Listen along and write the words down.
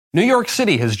New York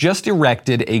City has just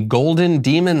erected a golden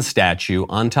demon statue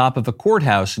on top of a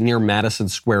courthouse near Madison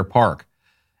Square Park.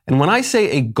 And when I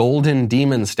say a golden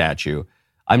demon statue,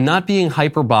 I'm not being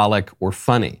hyperbolic or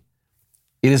funny.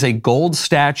 It is a gold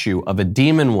statue of a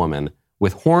demon woman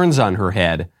with horns on her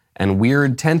head and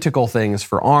weird tentacle things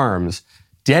for arms,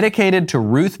 dedicated to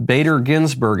Ruth Bader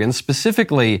Ginsburg and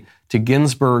specifically to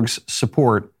Ginsburg's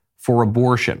support for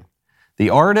abortion. The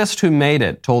artist who made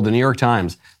it told the New York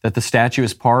Times that the statue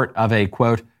is part of a,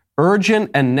 quote,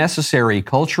 urgent and necessary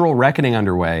cultural reckoning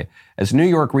underway as New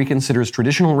York reconsiders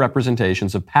traditional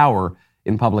representations of power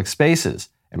in public spaces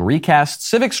and recasts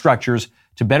civic structures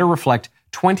to better reflect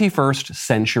 21st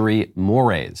century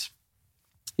mores.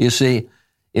 You see,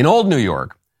 in old New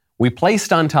York, we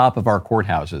placed on top of our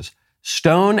courthouses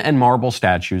stone and marble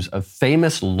statues of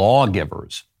famous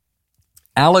lawgivers,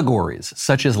 allegories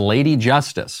such as Lady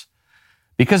Justice,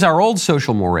 because our old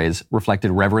social mores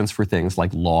reflected reverence for things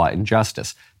like law and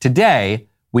justice. Today,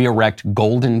 we erect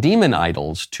golden demon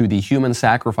idols to the human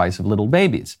sacrifice of little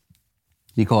babies,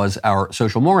 because our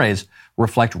social mores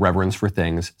reflect reverence for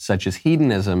things such as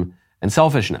hedonism and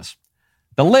selfishness.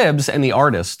 The libs and the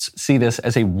artists see this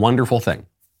as a wonderful thing.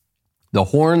 The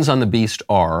horns on the beast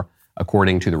are,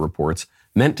 according to the reports,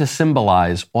 meant to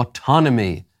symbolize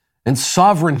autonomy and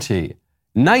sovereignty.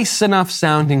 Nice enough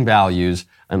sounding values,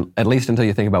 at least until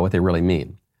you think about what they really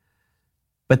mean.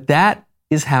 But that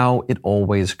is how it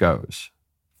always goes.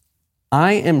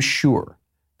 I am sure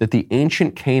that the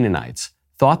ancient Canaanites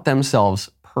thought themselves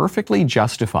perfectly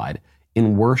justified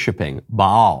in worshiping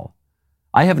Baal.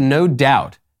 I have no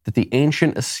doubt that the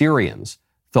ancient Assyrians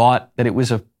thought that it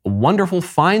was a wonderful,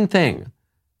 fine thing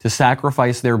to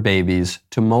sacrifice their babies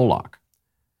to Moloch.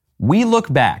 We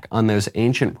look back on those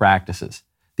ancient practices,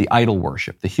 the idol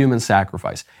worship, the human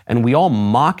sacrifice, and we all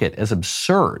mock it as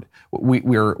absurd.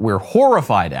 We're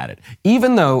horrified at it,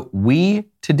 even though we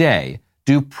today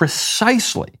do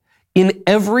precisely, in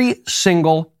every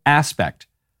single aspect,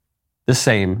 the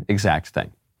same exact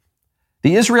thing.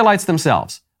 The Israelites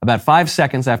themselves, about 5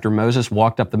 seconds after Moses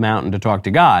walked up the mountain to talk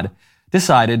to God,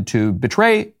 decided to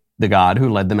betray the God who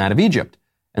led them out of Egypt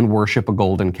and worship a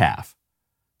golden calf.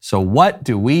 So what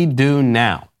do we do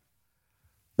now?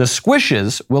 The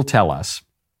squishes will tell us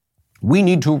we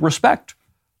need to respect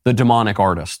the demonic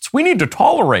artists. We need to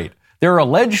tolerate their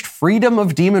alleged freedom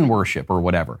of demon worship or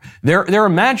whatever, their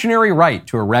imaginary right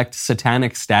to erect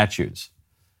satanic statues.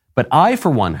 But I, for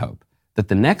one, hope that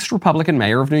the next Republican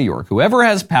mayor of New York, whoever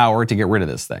has power to get rid of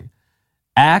this thing,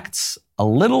 acts a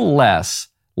little less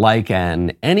like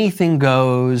an anything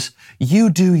goes, you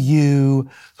do you,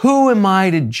 who am I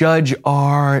to judge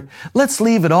art, let's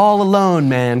leave it all alone,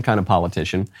 man, kind of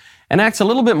politician, and acts a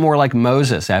little bit more like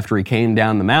Moses after he came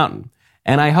down the mountain.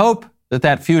 And I hope that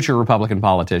that future Republican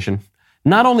politician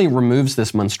not only removes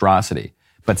this monstrosity,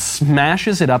 but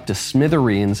smashes it up to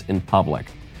smithereens in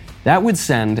public. That would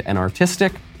send an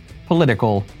artistic,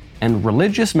 political, and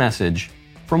religious message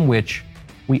from which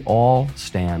we all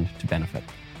stand to benefit.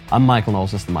 I'm Michael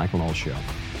Knowles. This is The Michael Knowles Show.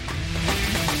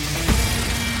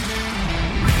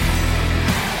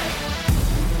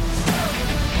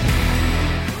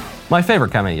 My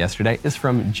favorite comment yesterday is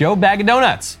from Joe Bag of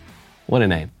Donuts. What a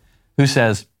name. Who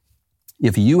says,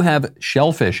 if you have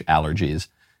shellfish allergies,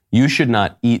 you should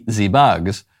not eat the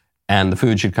bugs, and the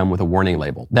food should come with a warning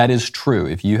label. That is true.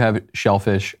 If you have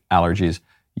shellfish allergies,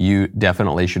 you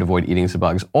definitely should avoid eating the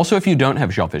bugs. Also, if you don't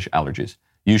have shellfish allergies,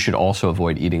 you should also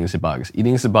avoid eating the bugs.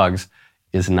 Eating the bugs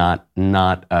is not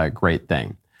a great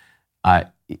thing.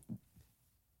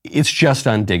 It's just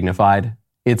undignified.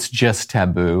 It's just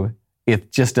taboo.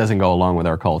 It just doesn't go along with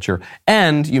our culture.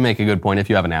 And you make a good point.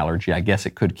 If you have an allergy, I guess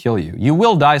it could kill you. You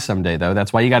will die someday, though.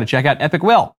 That's why you got to check out Epic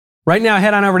Will. Right now,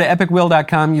 head on over to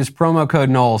epicwill.com. Use promo code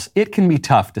Knowles. It can be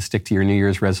tough to stick to your New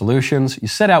Year's resolutions. You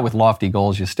set out with lofty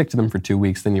goals. You stick to them for 2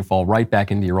 weeks. Then you fall right back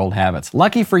into your old habits.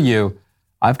 Lucky for you,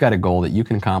 I've got a goal that you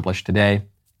can accomplish today.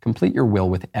 Complete your will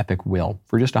with Epic Will.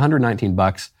 For just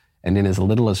 $119 and in as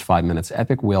little as 5 minutes,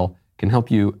 Epic Will can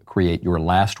help you create your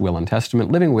last will and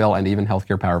testament, living will, and even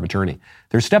healthcare power of attorney.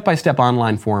 Their step-by-step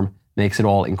online form makes it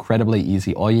all incredibly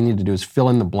easy. All you need to do is fill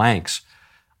in the blanks.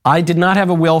 I did not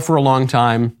have a will for a long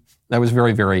time. That was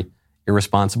very, very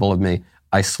irresponsible of me.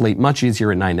 I sleep much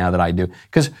easier at night now that I do.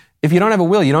 Because if you don't have a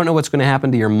will, you don't know what's going to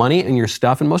happen to your money and your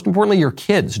stuff, and most importantly, your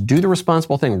kids. Do the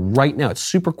responsible thing right now. It's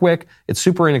super quick. It's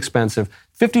super inexpensive.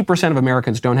 50% of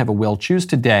Americans don't have a will. Choose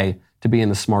today to be in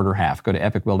the smarter half. Go to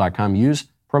epicwill.com. Use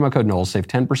promo code Knowles. Save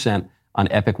 10% on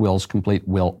Epic Will's complete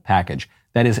will package.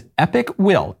 That is Epic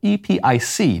Will,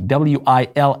 EPICWILL.com.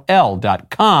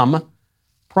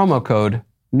 Promo code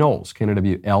Knowles,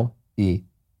 Knowles.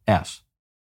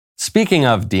 Speaking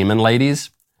of demon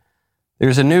ladies,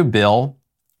 there's a new bill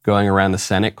going around the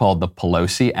Senate called the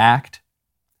Pelosi Act.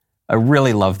 I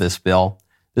really love this bill.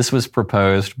 This was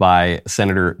proposed by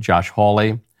Senator Josh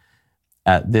Hawley.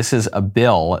 This is a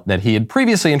bill that he had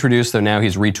previously introduced, though now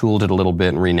he's retooled it a little bit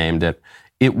and renamed it.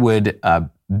 It would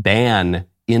ban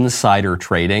insider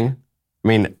trading. I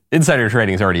mean, insider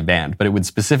trading is already banned, but it would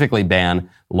specifically ban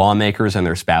lawmakers and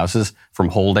their spouses from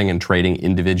holding and trading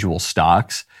individual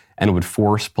stocks, and it would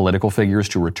force political figures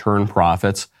to return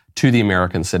profits to the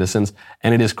American citizens.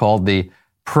 And it is called the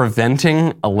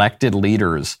Preventing Elected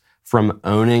Leaders from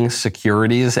Owning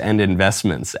Securities and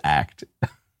Investments Act,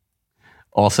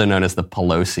 also known as the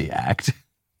Pelosi Act.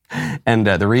 And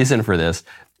the reason for this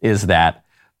is that,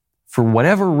 for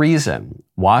whatever reason,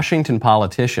 Washington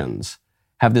politicians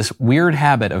have this weird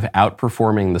habit of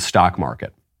outperforming the stock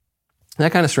market. Isn't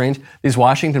that kind of strange? These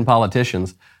Washington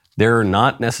politicians, they're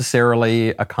not necessarily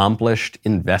accomplished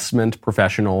investment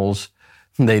professionals.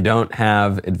 They don't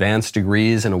have advanced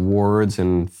degrees and awards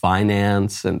in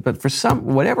finance. But for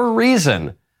whatever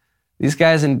reason, these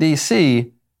guys in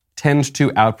D.C. tend to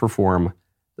outperform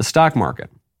the stock market.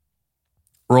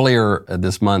 Earlier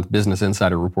this month, Business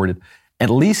Insider reported at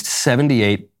least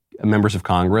 78 members of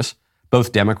Congress,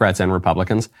 both Democrats and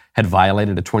Republicans, had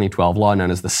violated a 2012 law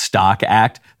known as the Stock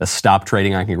Act, the Stop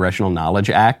Trading on Congressional Knowledge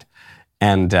Act.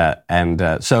 And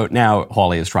so now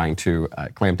Hawley is trying to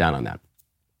clamp down on that.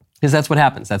 Because that's what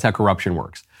happens. That's how corruption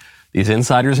works. These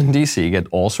insiders in D.C. get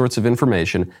all sorts of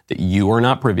information that you are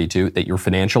not privy to, that your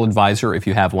financial advisor, if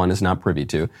you have one, is not privy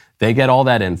to. They get all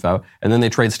that info, and then they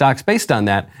trade stocks based on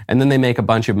that, and then they make a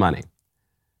bunch of money.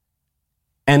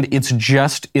 And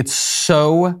it's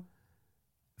so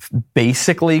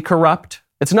basically corrupt.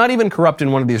 It's not even corrupt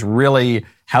in one of these really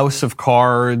House of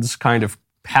Cards kind of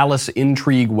palace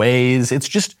intrigue ways. It's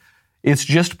just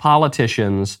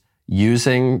politicians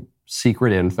using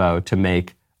secret info to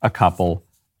make a couple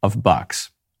of bucks.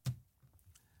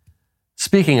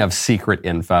 Speaking of secret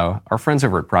info, our friends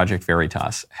over at Project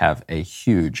Veritas have a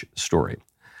huge story.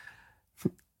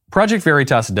 Project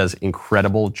Veritas does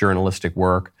incredible journalistic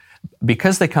work.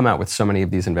 Because they come out with so many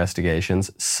of these investigations,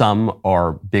 some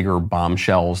are bigger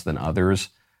bombshells than others.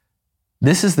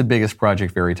 This is the biggest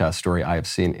Project Veritas story I have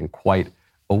seen in quite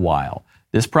a while.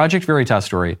 This Project Veritas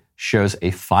story shows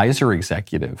a Pfizer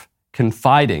executive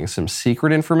confiding some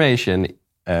secret information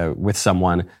with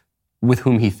someone with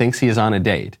whom he thinks he is on a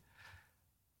date,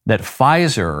 that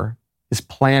Pfizer is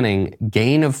planning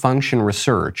gain-of-function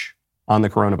research on the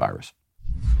coronavirus.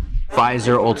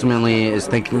 Pfizer ultimately is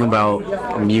thinking about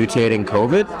mutating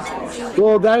COVID?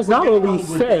 Well, that is not what we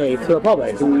say to the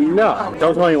public. No,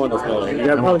 don't tell anyone this building. You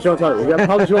gotta publish, don't tell anyone. You gotta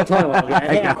publish, don't tell anyone.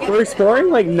 Okay? We're exploring,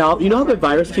 you know how the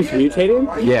virus keeps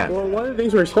mutating? Yeah. Well, one of the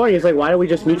things we're exploring is, why don't we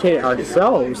just mutate it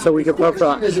ourselves so we could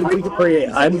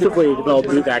preemptively develop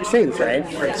new vaccines,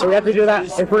 right? So we have to do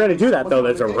that. If we're gonna do that, though,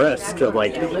 there's a risk of,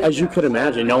 as you could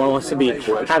imagine, no one wants to be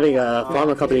having a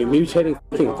pharma company mutating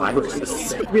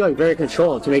viruses. You have to be, very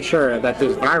controlled to make sure that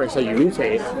this virus that you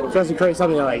mutate doesn't create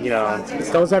something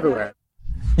that, goes everywhere.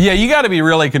 Yeah, you got to be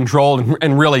really controlled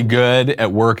and really good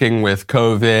at working with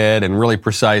COVID and really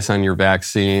precise on your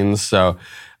vaccines. So,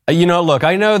 look,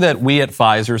 I know that we at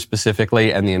Pfizer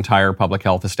specifically and the entire public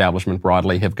health establishment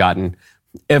broadly have gotten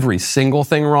every single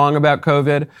thing wrong about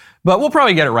COVID, but we'll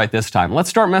probably get it right this time. Let's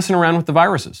start messing around with the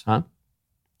viruses, huh?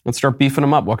 Let's start beefing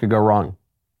them up. What could go wrong?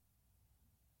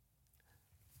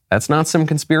 That's not some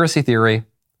conspiracy theory.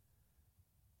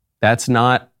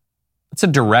 It's a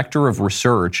director of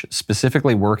research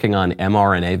specifically working on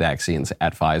mRNA vaccines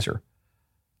at Pfizer.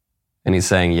 And he's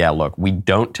saying, yeah, look, we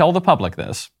don't tell the public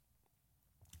this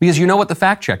because you know what the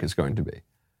fact check is going to be.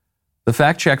 The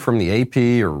fact check from the AP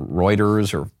or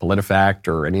Reuters or PolitiFact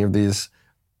or any of these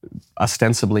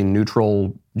ostensibly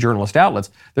neutral journalist outlets,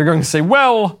 they're going to say,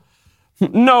 well,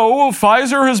 no,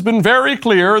 Pfizer has been very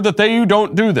clear that they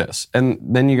don't do this. And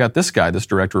then you got this guy, this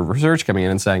director of research coming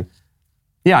in and saying,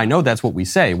 yeah, I know that's what we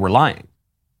say. We're lying.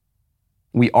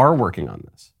 We are working on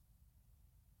this.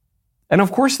 And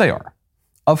of course they are.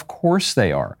 Of course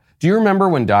they are. Do you remember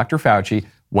when Dr. Fauci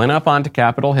went up onto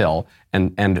Capitol Hill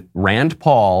and Rand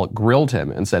Paul grilled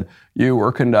him and said, you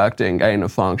were conducting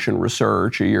gain-of-function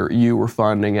research, you were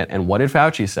funding it. And what did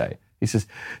Fauci say? He says,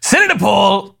 Senator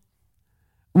Paul,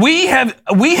 we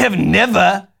have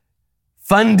never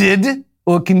funded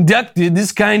or conducted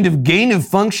this kind of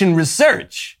gain-of-function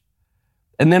research.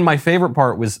 And then my favorite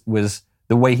part was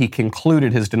the way he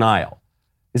concluded his denial.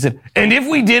 He said, and if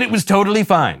we did, it was totally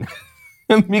fine.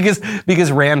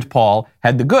 because Rand Paul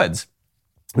had the goods.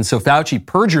 And so Fauci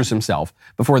perjures himself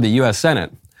before the U.S.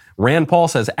 Senate Rand Paul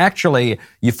says, actually,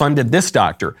 you funded this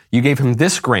doctor. You gave him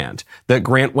this grant. The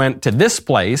grant went to this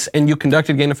place, and you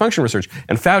conducted gain-of-function research.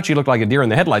 And Fauci looked like a deer in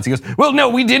the headlights. He goes, well, no,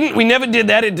 we didn't. We never did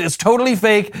that. It's totally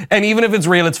fake. And even if it's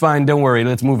real, it's fine. Don't worry.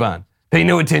 Let's move on. Pay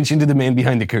no attention to the man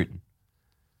behind the curtain.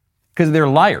 Because they're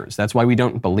liars. That's why we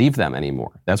don't believe them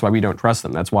anymore. That's why we don't trust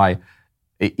them. That's why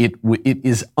it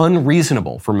is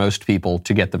unreasonable for most people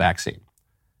to get the vaccine.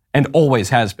 And always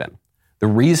has been. The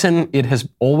reason it has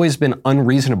always been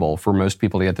unreasonable for most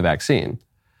people to get the vaccine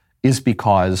is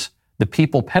because the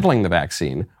people peddling the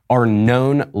vaccine are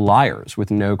known liars with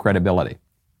no credibility.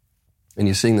 And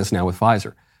you're seeing this now with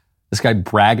Pfizer. This guy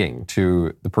bragging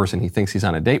to the person he thinks he's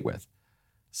on a date with.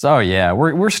 So yeah,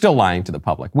 we're still lying to the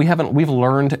public. We've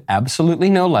learned absolutely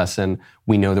no lesson.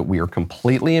 We know that we are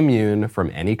completely immune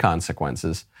from any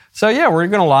consequences. So yeah, we're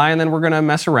going to lie and then we're going to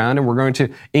mess around and we're going to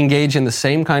engage in the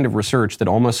same kind of research that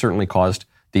almost certainly caused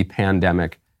the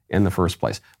pandemic in the first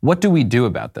place. What do we do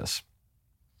about this?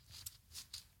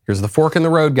 Here's the fork in the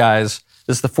road, guys.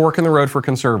 This is the fork in the road for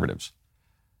conservatives.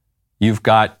 You've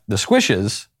got the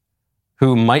squishes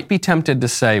who might be tempted to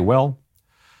say, well,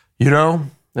 you know,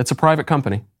 it's a private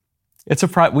company.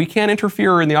 We can't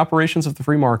interfere in the operations of the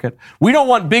free market. We don't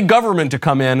want big government to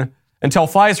come in and tell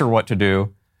Pfizer what to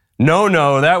do.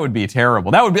 No, that would be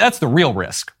terrible. That's the real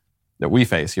risk that we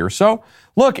face here. So,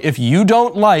 look, if you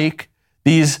don't like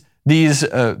these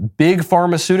big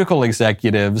pharmaceutical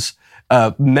executives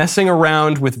messing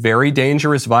around with very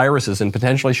dangerous viruses and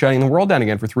potentially shutting the world down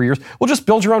again for 3 years, well, just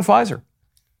build your own Pfizer.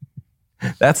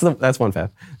 That's one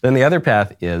path. Then the other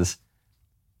path is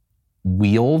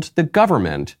wield the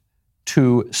government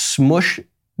to smush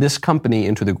this company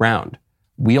into the ground.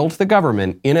 Wield the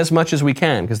government in as much as we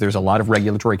can, because there's a lot of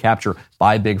regulatory capture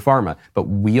by Big Pharma, but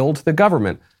wield the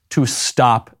government to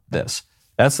stop this.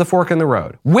 That's the fork in the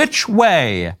road. Which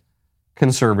way,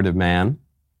 conservative man?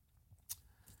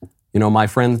 You know, my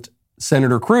friend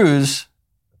Senator Cruz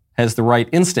has the right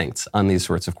instincts on these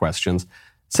sorts of questions.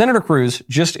 Senator Cruz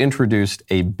just introduced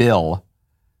a bill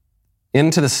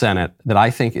into the Senate that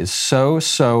I think is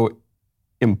so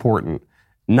important,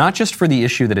 not just for the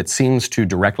issue that it seems to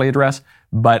directly address,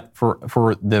 but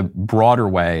for the broader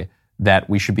way that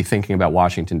we should be thinking about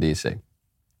Washington, D.C.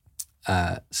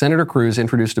 Senator Cruz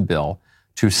introduced a bill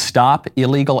to stop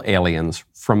illegal aliens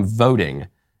from voting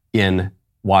in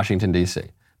Washington, D.C.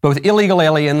 Both illegal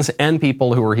aliens and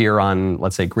people who are here on,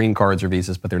 let's say, green cards or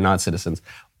visas, but they're not citizens.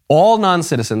 All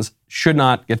non-citizens should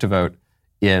not get to vote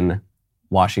in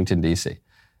Washington, D.C.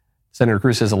 Senator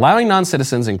Cruz says, allowing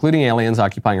non-citizens, including aliens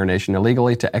occupying our nation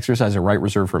illegally, to exercise a right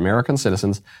reserved for American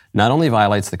citizens not only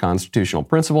violates the constitutional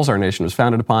principles our nation was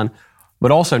founded upon,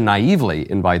 but also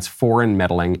naively invites foreign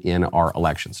meddling in our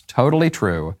elections. Totally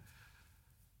true.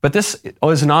 But this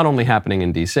is not only happening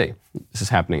in D.C. This is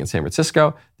happening in San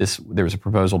Francisco. There was a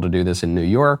proposal to do this in New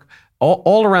York.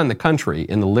 All around the country,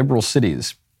 in the liberal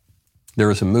cities,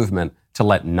 there is a movement to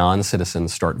let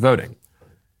non-citizens start voting.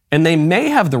 And they may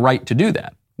have the right to do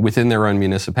that within their own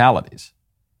municipalities.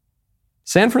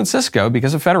 San Francisco,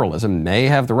 because of federalism, may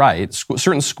have the right,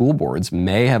 certain school boards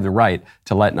may have the right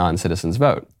to let non-citizens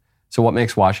vote. So what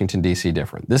makes Washington, D.C.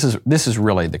 different? This is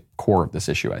really the core of this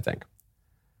issue, I think.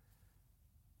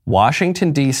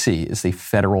 Washington, D.C. is the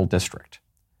federal district.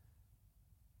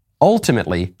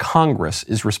 Ultimately, Congress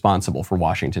is responsible for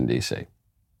Washington, D.C.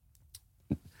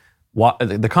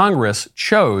 The Congress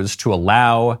chose to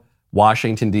allow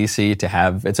Washington, D.C. to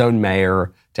have its own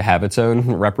mayor, to have its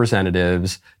own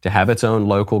representatives, to have its own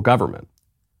local government.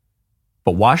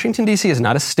 But Washington, D.C. is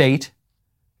not a state.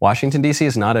 Washington, D.C.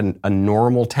 is not a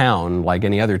normal town like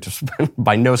any other.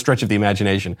 By no stretch of the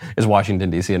imagination is Washington,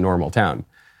 D.C. a normal town.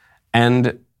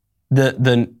 And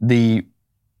the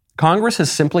Congress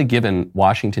has simply given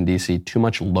Washington, D.C. too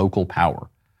much local power.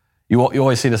 You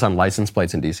always see this on license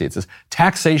plates in D.C. It says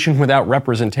taxation without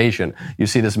representation. You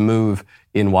see this move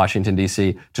in Washington,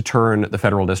 D.C. to turn the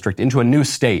federal district into a new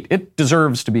state. It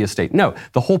deserves to be a state. No,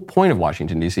 the whole point of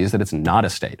Washington, D.C. is that it's not a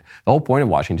state. The whole point of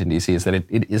Washington, D.C. is that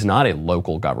it is not a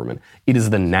local government. It is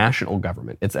the national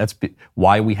government. That's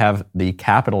why we have the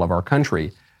capital of our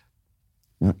country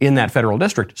in that federal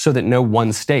district, so that no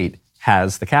one state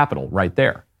has the capital right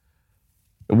there.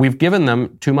 We've given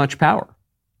them too much power.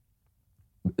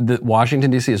 Washington,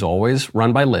 D.C. is always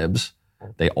run by libs.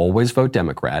 They always vote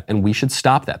Democrat, and we should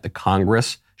stop that. The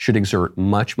Congress should exert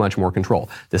much, much more control.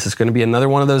 This is going to be another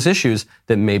one of those issues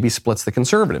that maybe splits the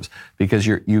conservatives, because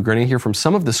you're going to hear from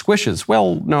some of the squishes,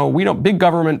 well, no, we don't, big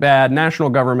government bad,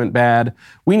 national government bad.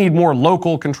 We need more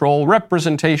local control,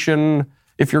 representation,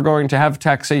 if you're going to have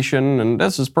taxation, and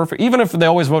this is perfect. Even if they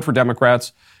always vote for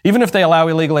Democrats, even if they allow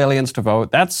illegal aliens to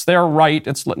vote, that's their right.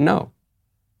 No.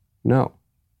 No.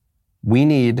 We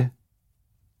need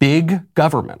big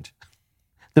government,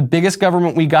 the biggest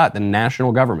government we got, the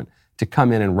national government, to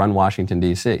come in and run Washington,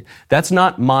 D.C. That's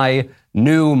not my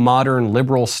new, modern,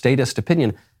 liberal, statist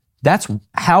opinion. That's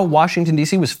how Washington,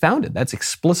 D.C. was founded. That's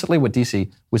explicitly what D.C.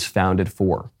 was founded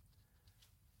for.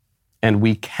 And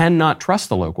we cannot trust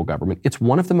the local government. It's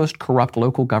one of the most corrupt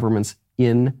local governments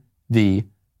in the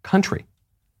country.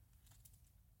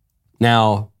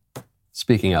 Now,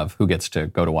 speaking of who gets to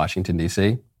go to Washington,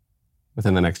 D.C.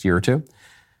 within the next year or two,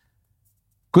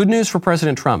 good news for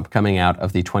President Trump coming out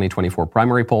of the 2024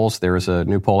 primary polls. There is a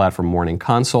new poll out from Morning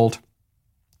Consult,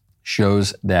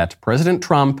 shows that President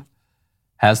Trump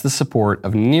has the support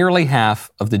of nearly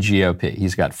half of the GOP.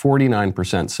 He's got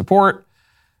 49% support.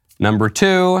 Number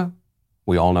two,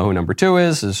 we all know who number two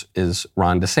is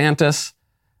Ron DeSantis.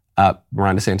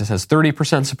 Ron DeSantis has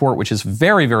 30% support, which is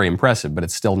very, very impressive, but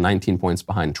it's still 19 points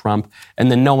behind Trump.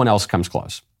 And then no one else comes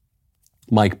close.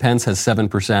 Mike Pence has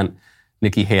 7%.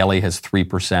 Nikki Haley has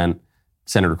 3%.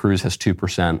 Senator Cruz has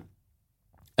 2%.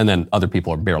 And then other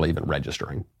people are barely even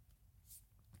registering.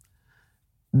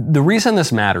 The reason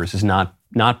this matters is not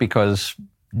because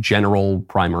general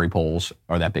primary polls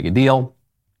are that big a deal,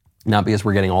 not because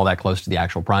we're getting all that close to the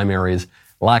actual primaries.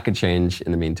 A lot could change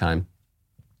in the meantime.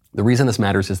 The reason this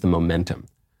matters is the momentum.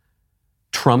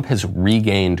 Trump has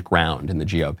regained ground in the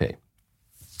GOP.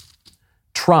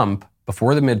 Trump,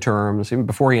 before the midterms, even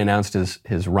before he announced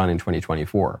his run in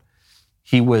 2024,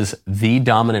 he was the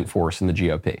dominant force in the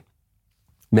GOP.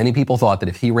 Many people thought that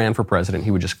if he ran for president,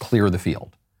 he would just clear the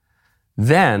field.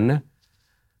 Then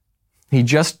he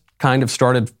just kind of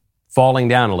started falling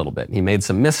down a little bit. He made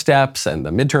some missteps, and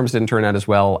the midterms didn't turn out as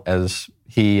well as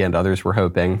he and others were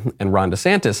hoping. And Ron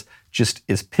DeSantis just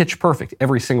is pitch perfect.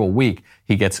 Every single week,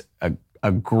 he gets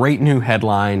a great new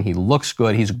headline. He looks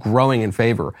good. He's growing in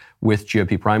favor with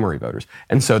GOP primary voters.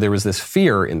 And so there was this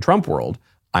fear in Trump world,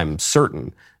 I'm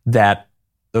certain, that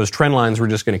those trend lines were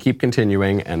just going to keep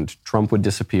continuing and Trump would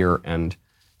disappear and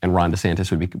Ron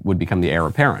DeSantis would become the heir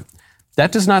apparent.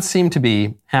 That does not seem to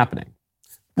be happening.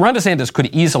 Ron DeSantis could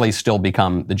easily still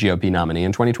become the GOP nominee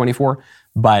in 2024,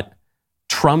 but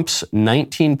Trump's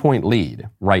 19-point lead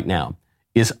right now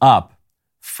is up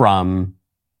from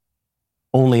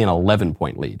only an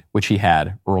 11-point lead, which he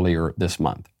had earlier this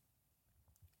month.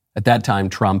 At that time,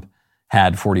 Trump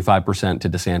had 45% to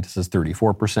DeSantis'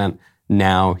 34%.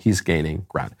 Now he's gaining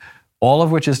ground. All of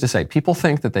which is to say, people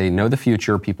think that they know the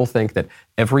future. People think that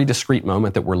every discrete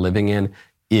moment that we're living in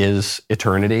is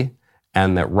eternity,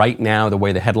 and that right now, the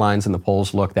way the headlines and the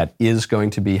polls look, that is going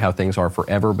to be how things are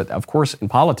forever. But of course, in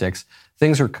politics,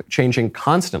 things are changing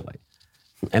constantly.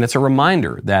 And it's a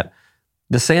reminder that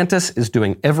DeSantis is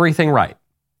doing everything right.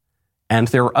 And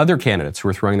there are other candidates who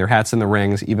are throwing their hats in the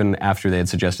rings, even after they had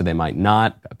suggested they might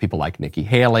not. People like Nikki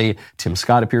Haley. Tim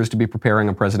Scott appears to be preparing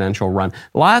a presidential run.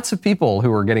 Lots of people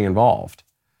who are getting involved.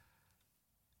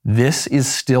 This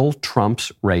is still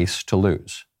Trump's race to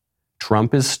lose.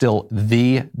 Trump is still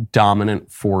the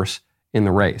dominant force in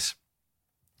the race.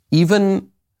 Even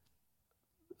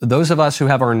those of us who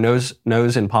have our nose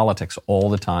in politics all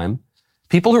the time,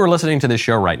 people who are listening to this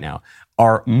show right now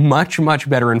are much, much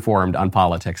better informed on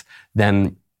politics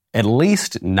than at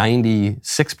least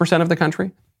 96% of the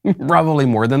country, probably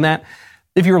more than that.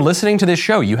 If you're listening to this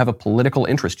show, you have a political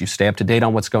interest. You stay up to date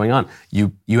on what's going on.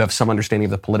 You have some understanding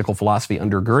of the political philosophy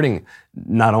undergirding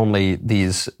not only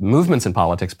these movements in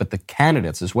politics, but the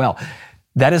candidates as well.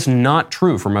 That is not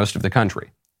true for most of the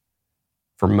country.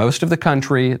 For most of the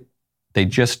country, they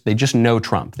just know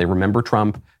Trump. They remember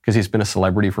Trump because he's been a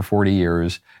celebrity for 40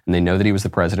 years, and they know that he was the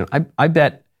president. I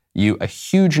bet you a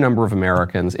huge number of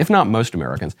Americans, if not most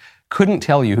Americans, couldn't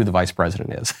tell you who the vice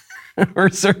president is. or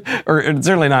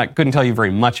certainly couldn't tell you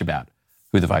very much about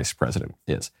who the vice president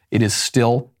is. It is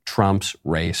still Trump's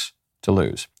race to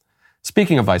lose.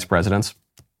 Speaking of vice presidents,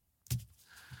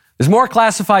 there's more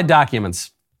classified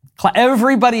documents.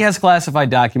 Everybody has classified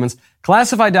documents.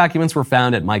 Classified documents were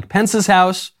found at Mike Pence's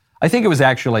house. I think it was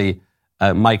actually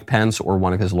Mike Pence or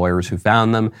one of his lawyers who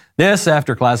found them. This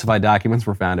after classified documents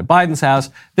were found at Biden's house.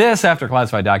 This after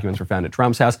classified documents were found at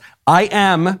Trump's house.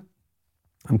 I'm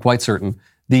quite certain,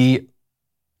 the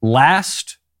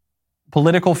last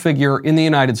political figure in the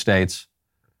United States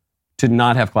to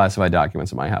not have classified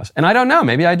documents in my house. And I don't know,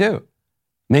 maybe I do.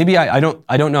 Maybe I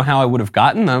don't know how I would have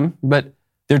gotten them, but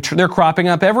they're cropping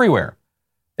up everywhere,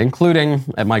 including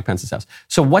at Mike Pence's house.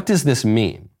 So what does this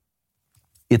mean?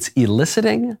 It's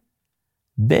eliciting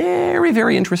very,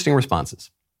 very interesting responses.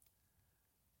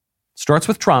 Starts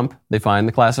with Trump. They find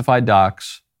the classified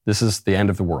docs. This is the end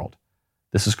of the world.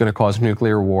 This is going to cause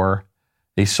nuclear war.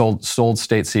 They sold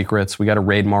state secrets. We got to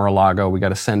raid Mar-a-Lago. We got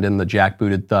to send in the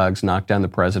jackbooted thugs, knock down the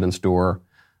president's door.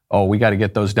 Oh, we got to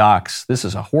get those docs. This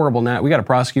is a horrible we got to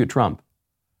prosecute Trump.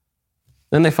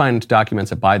 Then they find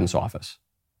documents at Biden's office.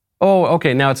 Oh,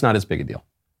 okay, now it's not as big a deal.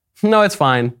 No, it's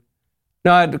fine.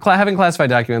 No, having classified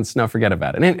documents, no, forget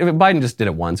about it. And Biden just did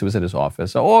it once. It was at his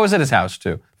office. Oh, it was at his house,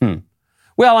 too.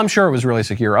 Well, I'm sure it was really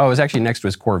secure. Oh, it was actually next to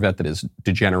his Corvette that his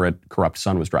degenerate, corrupt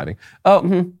son was driving.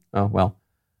 Oh, well.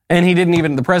 And he didn't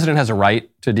even, the president has a right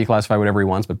to declassify whatever he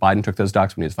wants, but Biden took those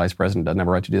docs when he was vice president, doesn't have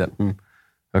a right to do that.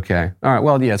 Okay. All right.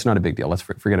 Well, yeah, it's not a big deal. Let's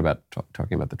forget about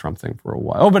talking about the Trump thing for a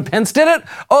while. Oh, but Pence did it?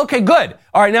 Okay, good.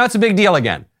 All right, now it's a big deal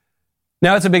again.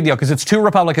 Now it's a big deal because it's 2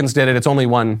 Republicans did it. It's only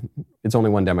one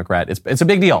Democrat. It's a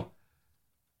big deal.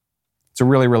 It's a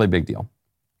really, really big deal.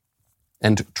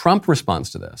 And Trump responds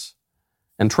to this.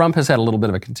 And Trump has had a little bit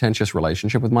of a contentious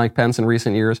relationship with Mike Pence in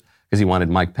recent years because he wanted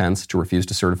Mike Pence to refuse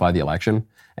to certify the election.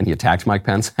 And he attacked Mike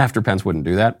Pence after Pence wouldn't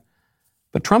do that.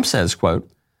 But Trump says, quote,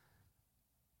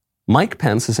 Mike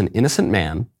Pence is an innocent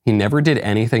man. He never did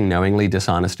anything knowingly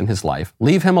dishonest in his life.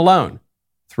 Leave him alone.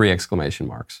 3 exclamation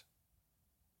marks.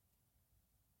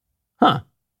 Huh.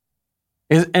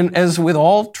 And as with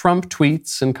all Trump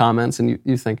tweets and comments, and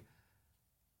you think,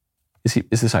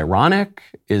 is this ironic?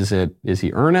 Is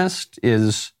he earnest?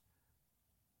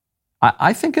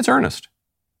 I think it's earnest.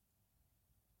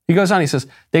 He goes on, he says,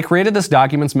 they created this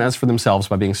documents mess for themselves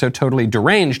by being so totally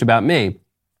deranged about me,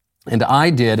 and I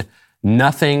did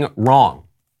nothing wrong.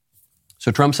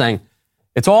 So Trump's saying,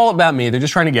 it's all about me. They're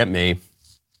just trying to get me.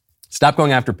 Stop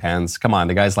going after Pence. Come on,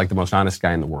 the guy's like the most honest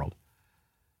guy in the world.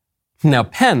 Now,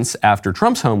 Pence, after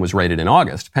Trump's home was raided in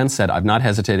August, Pence said, I've not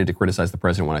hesitated to criticize the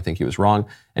president when I think he was wrong,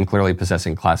 and clearly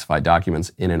possessing classified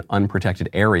documents in an unprotected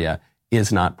area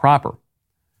is not proper.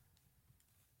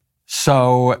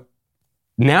 So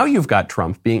now you've got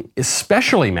Trump being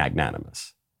especially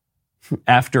magnanimous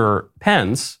after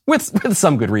Pence, with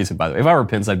some good reason, by the way. If I were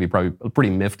Pence, I'd be probably pretty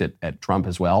miffed at Trump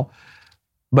as well.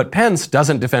 But Pence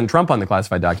doesn't defend Trump on the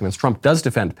classified documents. Trump does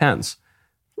defend Pence.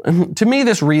 And to me,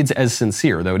 this reads as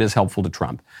sincere, though it is helpful to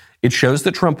Trump. It shows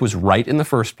that Trump was right in the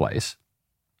first place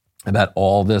about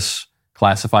all this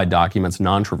classified documents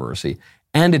controversy.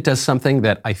 And it does something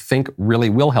that I think really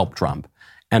will help Trump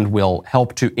and will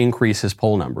help to increase his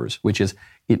poll numbers, which is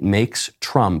it makes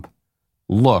Trump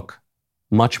look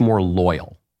much more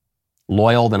loyal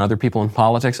than other people in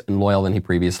politics and loyal than he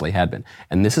previously had been.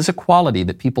 And this is a quality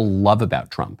that people love about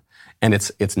Trump. And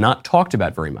it's not talked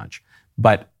about very much.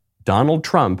 But Donald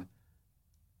Trump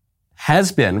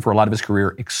has been, for a lot of his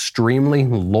career, extremely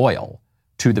loyal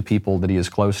to the people that he is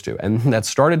close to. And that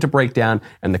started to break down,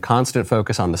 and the constant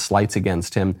focus on the slights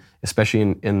against him, especially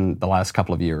in the last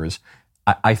couple of years,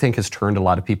 I think has turned a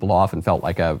lot of people off and felt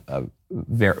like a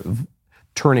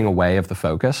turning away of the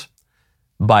focus.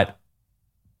 But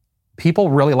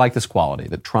people really like this quality,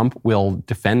 that Trump will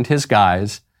defend his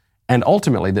guys, and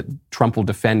ultimately that Trump will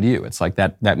defend you. It's like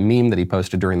that meme that he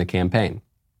posted during the campaign.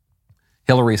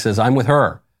 Hillary says, I'm with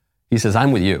her. He says,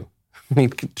 I'm with you. He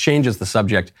changes the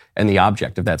subject and the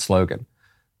object of that slogan.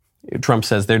 Trump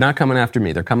says, they're not coming after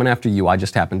me. They're coming after you. I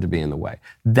just happen to be in the way.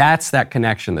 That's that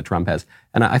connection that Trump has.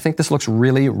 And I think this looks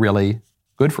really, really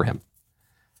good for him.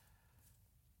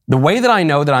 The way that I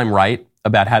know that I'm right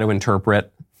about how to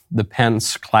interpret the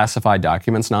Pence classified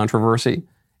documents controversy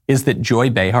is that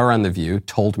Joy Behar on The View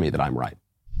told me that I'm right.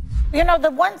 You know,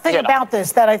 the one thing about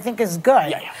this that I think is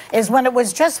good is when it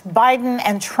was just Biden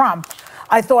and Trump,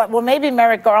 I thought, well, maybe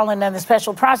Merrick Garland and the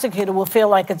special prosecutor will feel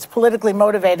like it's politically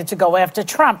motivated to go after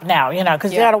Trump now, you know,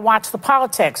 because you got to watch the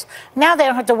politics. Now they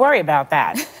don't have to worry about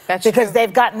that. That's because true.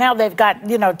 they've got,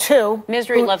 you know, 2.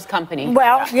 Misery loves company.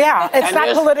 Well, yeah, it's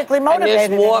not politically motivated.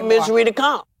 And there's more anymore. misery to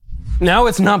come. Now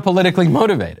it's not politically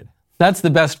motivated. That's the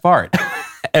best part.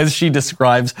 As she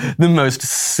describes the most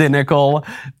cynical,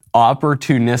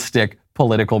 opportunistic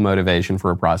political motivation for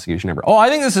a prosecution ever. Oh, I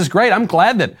think this is great. I'm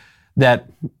glad that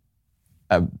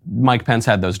Mike Pence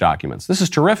had those documents. This is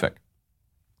terrific.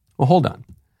 Well, hold on.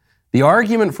 The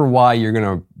argument for why you're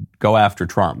going to go after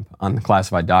Trump on the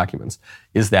classified documents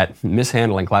is that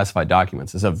mishandling classified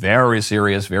documents is a very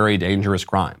serious, very dangerous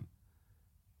crime.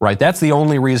 Right? That's the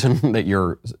only reason that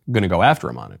you're going to go after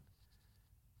him on it.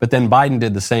 But then Biden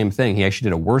did the same thing. He actually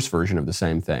did a worse version of the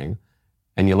same thing,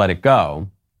 and you let it go.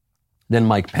 Then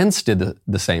Mike Pence did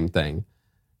the same thing,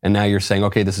 and now you're saying,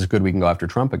 okay, this is good, we can go after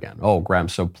Trump again. Oh,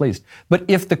 Graham's so pleased. But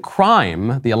if the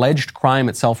crime, the alleged crime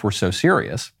itself, were so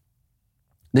serious,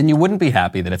 then you wouldn't be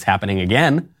happy that it's happening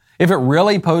again. If it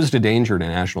really posed a danger to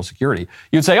national security,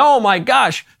 you'd say, oh my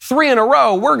gosh, 3 in a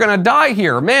row, we're going to die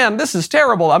here. Man, this is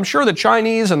terrible. I'm sure the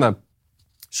Chinese and the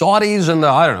Saudis and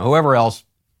whoever else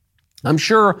I'm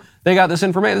sure they got this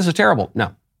information. This is terrible.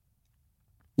 No,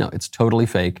 it's totally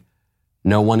fake.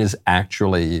 No one is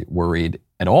actually worried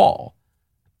at all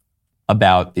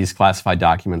about these classified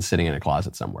documents sitting in a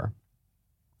closet somewhere.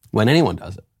 When anyone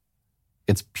does it,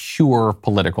 it's pure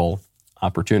political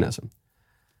opportunism.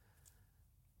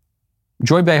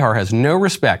 Joy Behar has no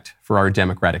respect for our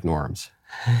democratic norms.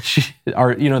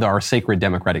 Our sacred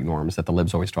democratic norms that the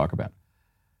libs always talk about.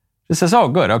 She says, oh,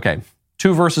 good, okay.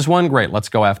 2 versus 1, great, let's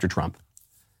go after Trump.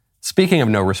 Speaking of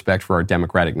no respect for our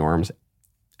democratic norms,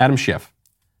 Adam Schiff.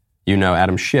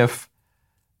 Adam Schiff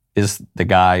is the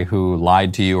guy who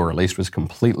lied to you, or at least was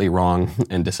completely wrong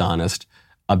and dishonest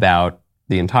about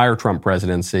the entire Trump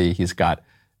presidency. He's got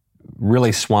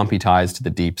really swampy ties to the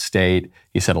deep state.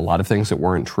 He said a lot of things that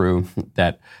weren't true,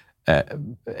 that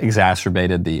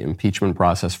exacerbated the impeachment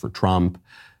process for Trump,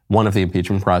 one of the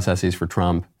impeachment processes for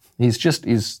Trump.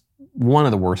 He's one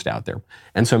of the worst out there.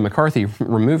 And so McCarthy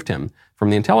removed him from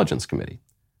the Intelligence Committee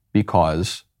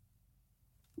because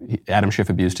Adam Schiff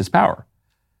abused his power.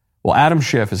 Well, Adam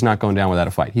Schiff is not going down without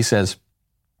a fight. He says,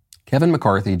 Kevin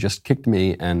McCarthy just kicked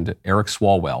me and Eric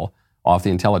Swalwell off the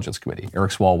Intelligence Committee.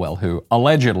 Eric Swalwell, who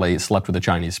allegedly slept with a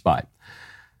Chinese spy.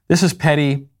 This is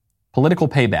petty political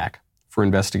payback for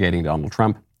investigating Donald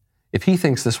Trump. If he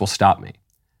thinks this will stop me,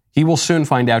 he will soon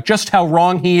find out just how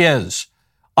wrong he is.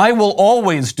 I will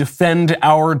always defend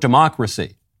our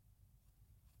democracy.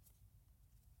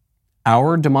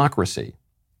 Our democracy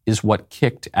is what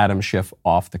kicked Adam Schiff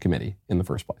off the committee in the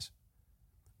first place.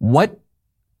 What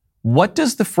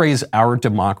does the phrase "our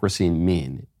democracy"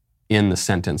 mean in the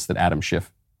sentence that Adam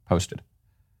Schiff posted?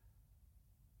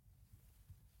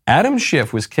 Adam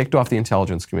Schiff was kicked off the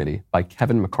Intelligence Committee by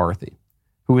Kevin McCarthy,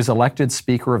 who was elected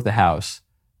Speaker of the House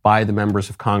by the members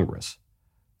of Congress,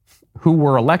 who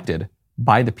were elected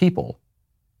by the people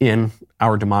in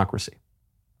our democracy.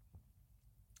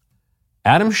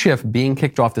 Adam Schiff being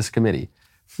kicked off this committee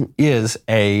is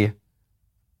a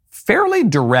fairly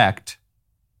direct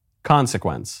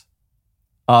consequence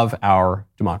of our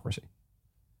democracy.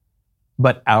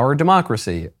 But our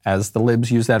democracy, as the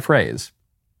libs use that phrase,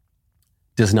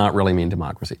 does not really mean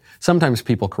democracy. Sometimes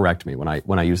people correct me when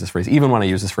I use this phrase, even when I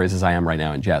use this phrase as I am right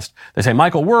now in jest. They say,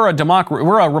 Michael, we're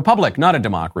a republic, not a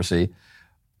democracy,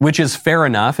 which is fair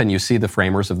enough, and you see the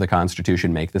framers of the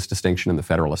Constitution make this distinction in the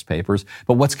Federalist Papers.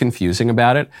 But what's confusing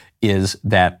about it is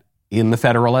that in the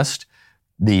Federalist,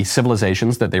 the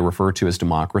civilizations that they refer to as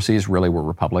democracies really were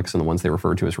republics, and the ones they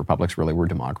refer to as republics really were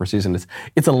democracies. And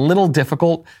it's a little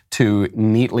difficult to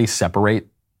neatly separate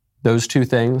those two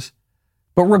things.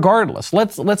 But regardless,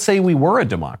 let's say we were a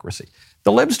democracy.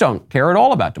 The libs don't care at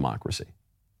all about democracy.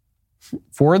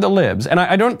 For the libs, and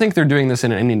I don't think they're doing this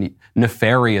in any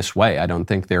nefarious way. I don't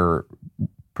think they're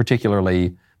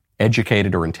particularly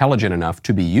educated or intelligent enough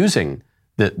to be using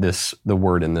the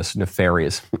word in this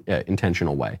nefarious,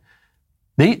 intentional way.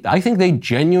 I think they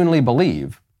genuinely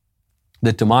believe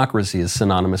that democracy is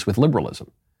synonymous with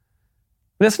liberalism.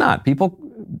 But it's not.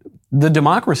 The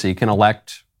democracy can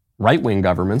elect right-wing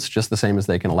governments just the same as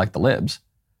they can elect the libs.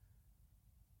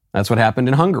 That's what happened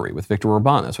in Hungary with Viktor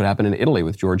Orban. That's what happened in Italy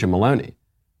with Giorgia Meloni.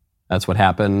 That's what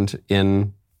happened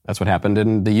in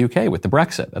the UK with the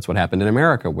Brexit. That's what happened in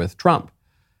America with Trump.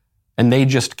 And they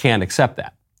just can't accept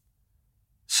that.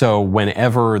 So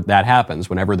whenever that happens,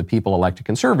 whenever the people elect a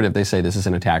conservative, they say this is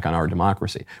an attack on our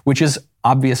democracy, which is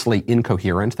obviously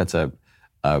incoherent. That's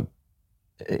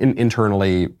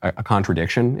internally a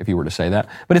contradiction, if you were to say that.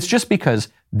 But it's just because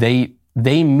they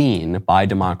mean by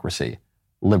democracy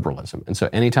liberalism. And so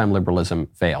anytime liberalism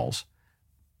fails,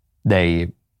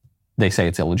 they say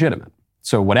it's illegitimate.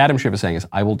 So what Adam Schiff is saying is,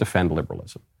 I will defend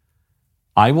liberalism.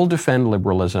 I will defend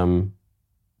liberalism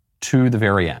to the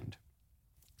very end.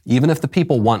 Even if the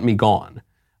people want me gone,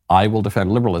 I will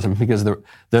defend liberalism, because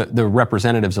the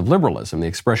representatives of liberalism, the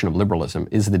expression of liberalism,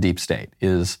 is the deep state,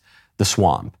 is the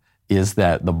swamp, is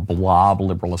that the blob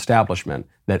liberal establishment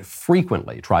that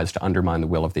frequently tries to undermine the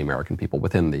will of the American people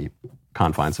within the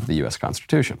confines of the U.S.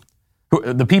 Constitution.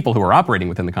 The people who are operating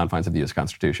within the confines of the U.S.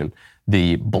 Constitution,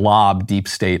 the blob deep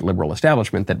state liberal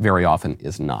establishment that very often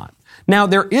is not. Now,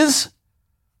 there is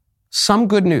some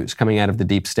good news coming out of the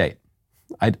deep state.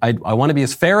 I want to be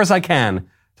as fair as I can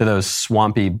to those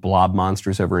swampy blob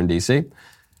monsters over in D.C.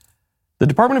 The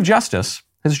Department of Justice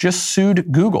has just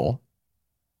sued Google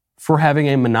for having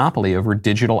a monopoly over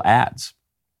digital ads.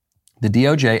 The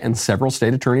DOJ and several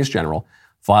state attorneys general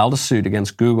filed a suit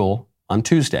against Google on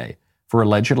Tuesday for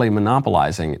allegedly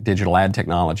monopolizing digital ad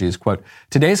technologies. Quote,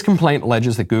 today's complaint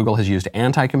alleges that Google has used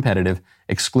anti-competitive,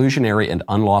 exclusionary, and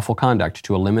unlawful conduct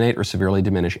to eliminate or severely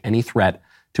diminish any threat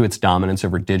to its dominance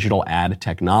over digital ad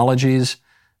technologies.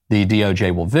 The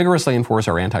DOJ will vigorously enforce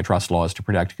our antitrust laws to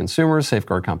protect consumers,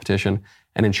 safeguard competition,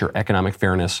 and ensure economic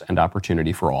fairness and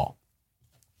opportunity for all.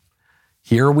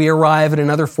 Here we arrive at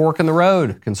another fork in the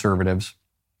road, conservatives.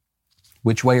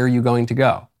 Which way are you going to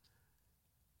go?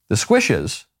 The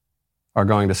squishes are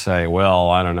going to say, well,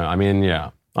 I don't know. I mean,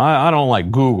 yeah, I don't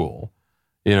like Google,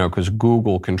 because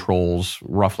Google controls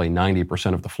roughly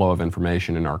 90% of the flow of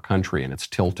information in our country, and it's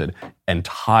tilted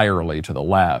entirely to the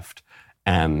left.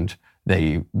 And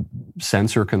they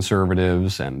censor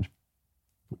conservatives and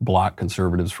block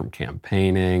conservatives from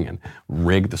campaigning and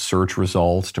rig the search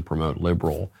results to promote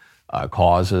liberal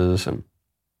causes.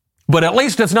 But at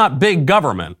least it's not big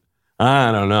government.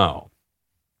 I don't know.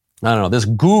 This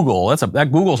Google,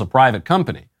 that Google's a private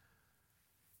company.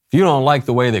 If you don't like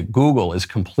the way that Google is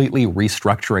completely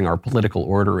restructuring our political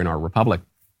order in our republic,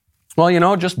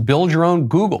 well, just build your own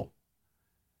Google.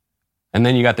 And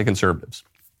then you got the conservatives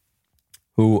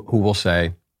who will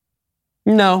say,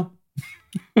 no,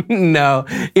 no.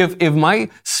 If my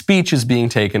speech is being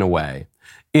taken away,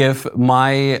 if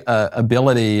my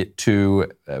ability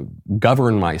to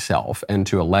govern myself and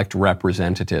to elect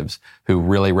representatives who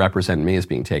really represent me is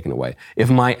being taken away,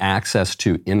 if my access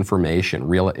to information,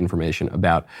 real information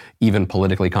about even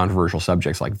politically controversial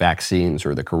subjects like vaccines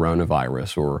or the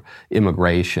coronavirus or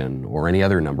immigration or any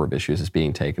other number of issues is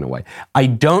being taken away, I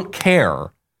don't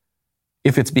care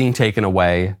if it's being taken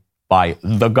away by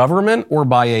the government or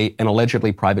by an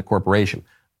allegedly private corporation.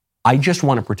 I just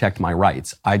want to protect my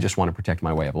rights. I just want to protect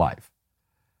my way of life.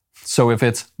 So if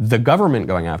it's the government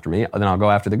going after me, then I'll go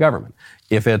after the government.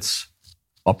 If it's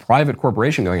a private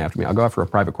corporation going after me, I'll go after a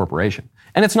private corporation.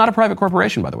 And it's not a private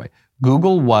corporation, by the way.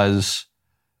 Google was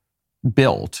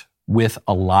built with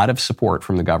a lot of support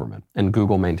from the government, and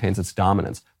Google maintains its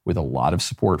dominance with a lot of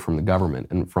support from the government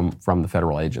and from the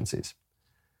federal agencies.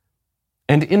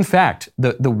 And in fact,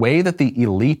 the way that the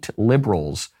elite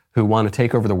liberals who want to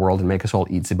take over the world and make us all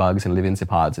eat the bugs and live in the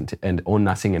pods and own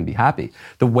nothing and be happy,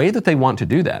 the way that they want to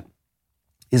do that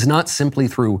is not simply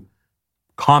through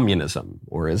communism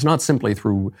or is not simply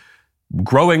through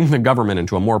growing the government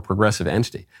into a more progressive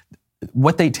entity.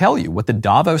 What they tell you, what the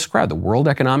Davos crowd, the World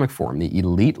Economic Forum, the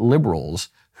elite liberals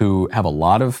who have a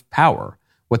lot of power,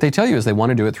 what they tell you is they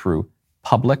want to do it through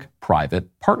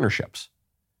public-private partnerships.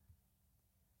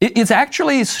 It's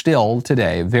actually still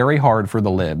today very hard for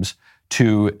the libs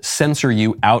to censor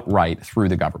you outright through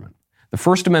the government. The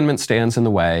First Amendment stands in the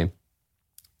way.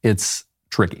 It's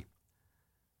tricky.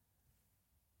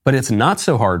 But it's not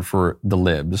so hard for the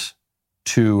libs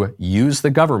to use the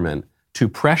government to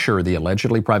pressure the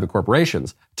allegedly private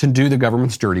corporations to do the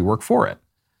government's dirty work for it.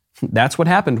 That's what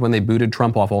happened when they booted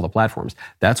Trump off all the platforms.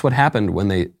 That's what happened when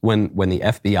the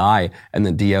FBI and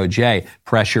the DOJ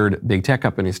pressured big tech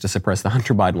companies to suppress the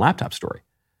Hunter Biden laptop story.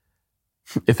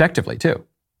 Effectively, too.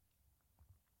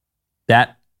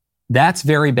 That's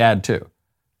very bad too.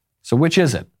 So which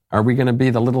is it? Are we going to be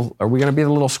the little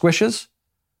squishes,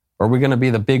 or are we going to be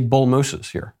the big bull mooses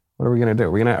here? What are we going to do?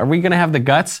 Are we going to have the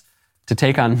guts to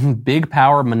take on big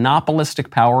power, monopolistic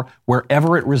power,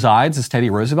 wherever it resides, as Teddy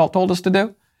Roosevelt told us to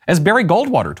do, as Barry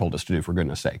Goldwater told us to do, for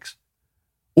goodness sakes?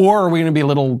 Or are we going to be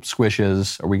little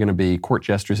squishes? Are we going to be court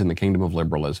jesters in the kingdom of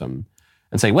liberalism?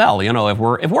 And say, well, if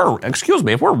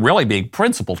we're really being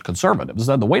principled conservatives,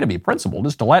 then the way to be principled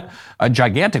is to let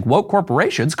gigantic woke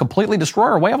corporations completely destroy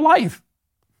our way of life.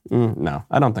 No,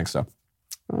 I don't think so.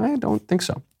 I don't think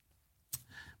so.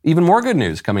 Even more good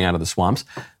news coming out of the swamps.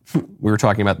 We were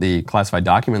talking about the classified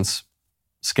documents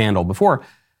scandal before.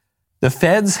 The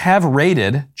feds have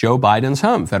raided Joe Biden's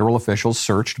home. Federal officials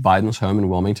searched Biden's home in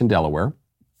Wilmington, Delaware.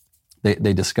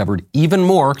 They discovered even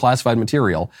more classified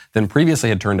material than previously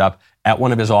had turned up at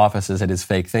one of his offices at his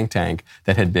fake think tank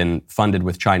that had been funded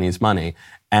with Chinese money.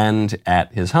 And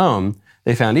at his home,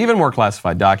 they found even more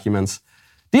classified documents.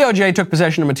 DOJ took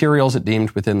possession of materials it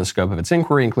deemed within the scope of its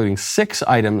inquiry, including 6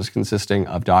 items consisting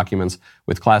of documents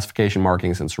with classification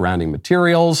markings and surrounding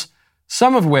materials,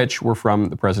 some of which were from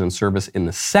the president's service in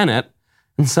the Senate,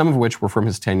 and some of which were from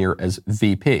his tenure as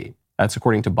VP. That's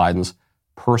according to Biden's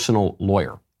personal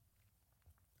lawyer.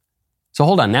 So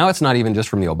hold on, now it's not even just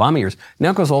from the Obama years.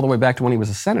 Now it goes all the way back to when he was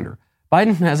a senator.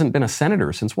 Biden hasn't been a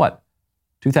senator since what,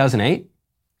 2008?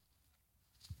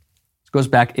 This goes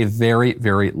back a very,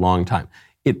 very long time.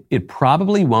 It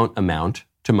probably won't amount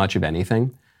to much of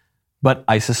anything, but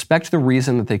I suspect the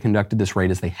reason that they conducted this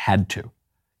raid is they had to.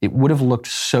 It would have looked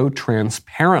so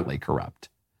transparently corrupt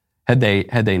had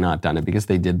they not done it, because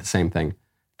they did the same thing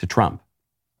to Trump.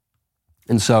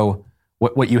 And so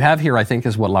what you have here, I think,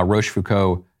 is what La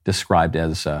Rochefoucauld described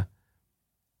as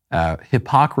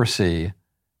hypocrisy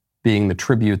being the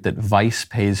tribute that vice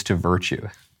pays to virtue.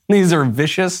 These are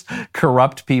vicious,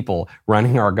 corrupt people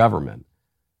running our government.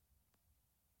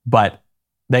 But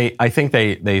I think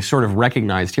they sort of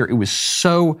recognized here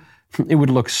it would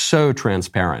look so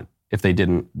transparent if they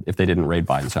didn't raid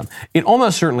Biden's home. It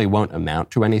almost certainly won't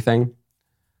amount to anything,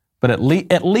 but at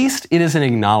least it is an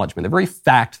acknowledgement. The very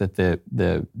fact that the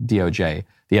DOJ,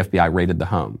 the FBI raided the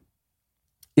home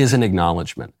is an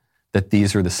acknowledgement that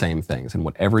these are the same things. And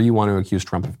whatever you want to accuse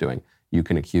Trump of doing, you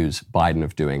can accuse Biden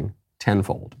of doing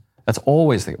tenfold. That's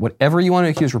always whatever you want to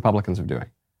accuse Republicans of doing,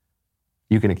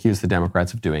 you can accuse the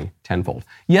Democrats of doing tenfold.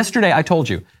 Yesterday, I told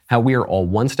you how we are all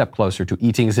one step closer to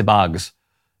eating the bugs.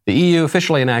 The EU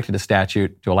officially enacted a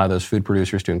statute to allow those food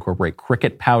producers to incorporate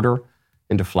cricket powder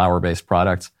into flour-based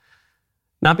products.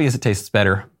 Not because it tastes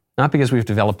better, not because we've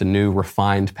developed a new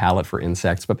refined palate for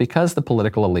insects, but because the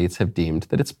political elites have deemed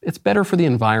that it's better for the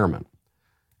environment.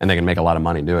 And they can make a lot of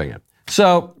money doing it.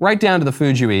 So, right down to the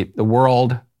food you eat, the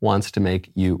world wants to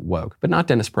make you woke, but not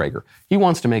Dennis Prager. He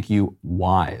wants to make you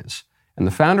wise. And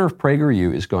the founder of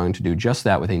PragerU is going to do just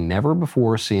that with a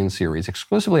never-before-seen series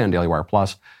exclusively on Daily Wire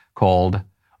Plus called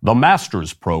The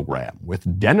Masters Program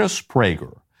with Dennis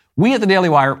Prager. We at the Daily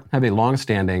Wire have a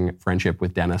long-standing friendship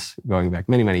with Dennis, going back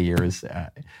many, many years.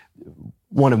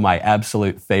 One of my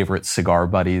absolute favorite cigar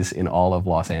buddies in all of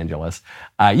Los Angeles.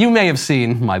 You may have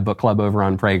seen my book club over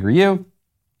on PragerU.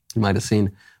 You might have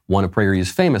seen one of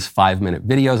PragerU's famous 5-minute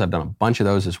videos. I've done a bunch of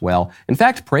those as well. In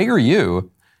fact, PragerU,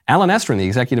 Alan Estrin, the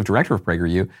executive director of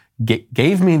PragerU,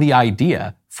 gave me the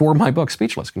idea for my book,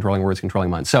 Speechless, Controlling Words, Controlling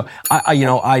Minds. So,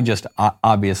 I just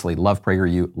obviously love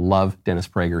PragerU, love Dennis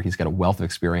Prager. He's got a wealth of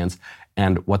experience.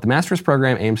 And what the Masters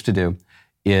Program aims to do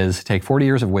is take 40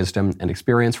 years of wisdom and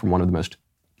experience from one of the most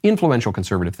influential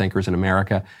conservative thinkers in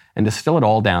America and distill it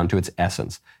all down to its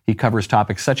essence. He covers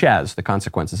topics such as the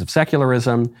consequences of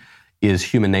secularism, is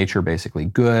human nature basically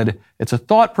good? It's a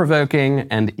thought-provoking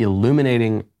and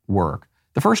illuminating work.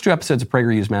 The first 2 episodes of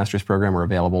PragerU's Masters Program are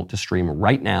available to stream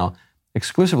right now,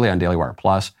 exclusively on Daily Wire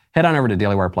Plus. Head on over to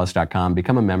dailywireplus.com,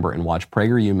 become a member, and watch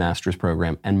PragerU Masters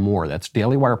Program and more. That's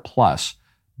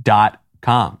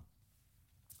dailywireplus.com.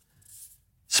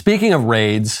 Speaking of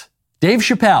raids, Dave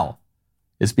Chappelle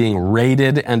is being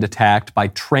raided and attacked by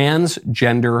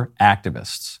transgender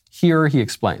activists. Here he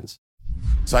explains.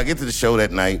 So I get to the show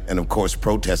that night, and of course,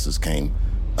 protesters came.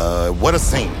 What a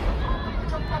scene.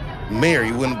 Mayor,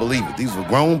 you wouldn't believe it. These were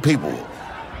grown people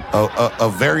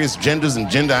of various genders and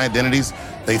gender identities.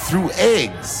 They threw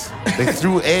eggs. They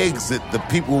threw eggs at the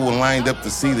people who were lined up to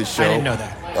see the show. I didn't know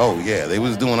that. Oh, yeah, they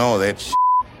was doing all that shit.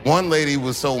 One lady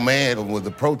was so mad with the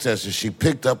protesters, she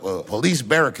picked up a police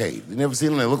barricade. You never seen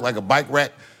them? They look like a bike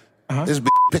rack. This bitch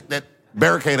picked that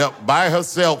barricade up by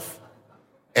herself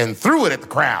and threw it at the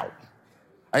crowd.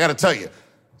 I got to tell you,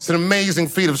 it's an amazing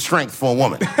feat of strength for a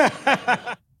woman.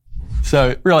 So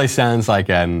it really sounds like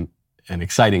an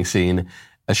exciting scene.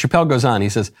 As Chappelle goes on, he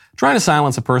says, trying to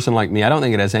silence a person like me, I don't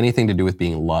think it has anything to do with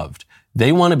being loved.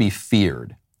 They want to be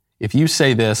feared. If you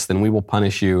say this, then we will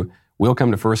punish you. We'll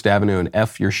come to First Avenue and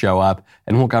F your show up,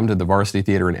 and we'll come to the Varsity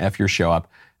Theater and F your show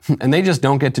up. And they just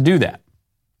don't get to do that.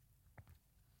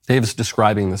 Dave's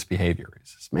describing this behavior. He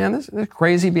says, man, this is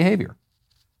crazy behavior.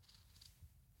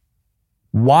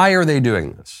 Why are they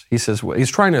doing this? He says, well, he's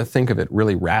trying to think of it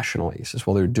really rationally. He says,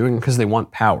 well, they're doing it because they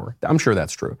want power. I'm sure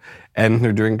that's true. And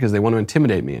they're doing it because they want to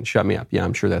intimidate me and shut me up. Yeah,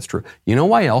 I'm sure that's true. You know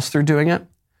why else they're doing it?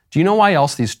 Do you know why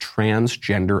else these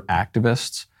transgender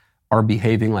activists are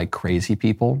behaving like crazy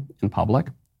people in public?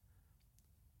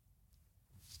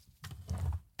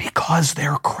 Because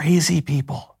they're crazy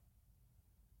people.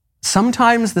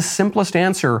 Sometimes the simplest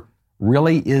answer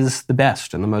really is the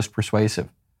best and the most persuasive.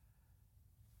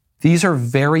 These are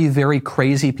very, very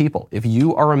crazy people. If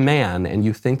you are a man and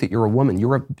you think that you're a woman,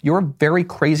 you're a very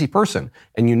crazy person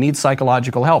and you need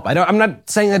psychological help. I'm not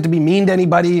saying that to be mean to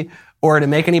anybody or to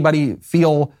make anybody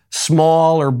feel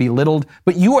small or belittled,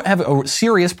 but you have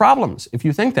serious problems if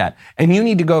you think that, and you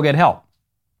need to go get help.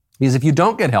 Because if you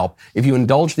don't get help, if you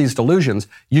indulge these delusions,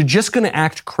 you're just going to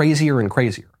act crazier and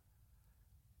crazier.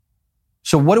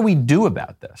 So what do we do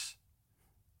about this?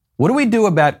 What do we do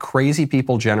about crazy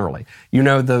people generally? You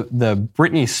know, the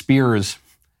Britney Spears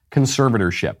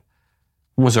conservatorship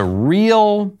was a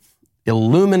real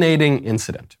illuminating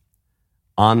incident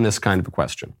on this kind of a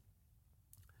question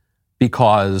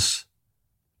because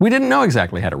we didn't know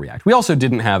exactly how to react. We also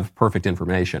didn't have perfect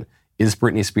information. Is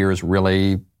Britney Spears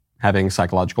really having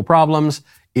psychological problems?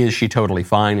 Is she totally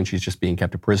fine and she's just being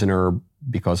kept a prisoner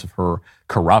because of her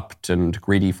corrupt and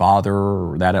greedy father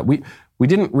or that? We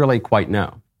didn't really quite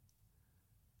know.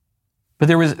 But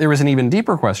there was an even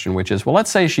deeper question, which is, well, let's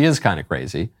say she is kind of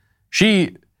crazy.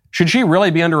 She Should she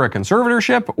really be under a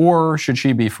conservatorship, or should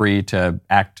she be free to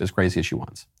act as crazy as she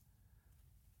wants?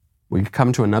 We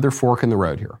come to another fork in the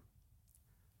road here.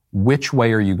 Which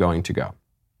way are you going to go?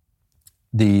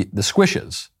 The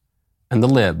squishes and the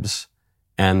libs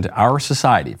and our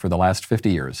society for the last 50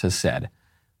 years has said,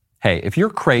 hey, if you're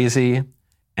crazy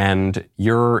and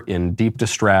you're in deep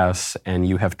distress and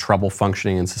you have trouble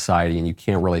functioning in society and you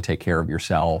can't really take care of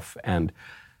yourself, and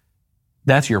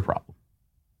that's your problem.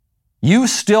 You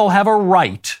still have a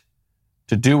right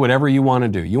to do whatever you want to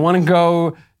do. You want to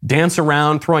go dance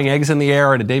around throwing eggs in the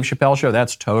air at a Dave Chappelle show?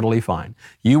 That's totally fine.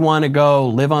 You want to go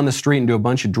live on the street and do a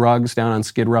bunch of drugs down on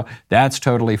Skid Row? That's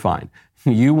totally fine.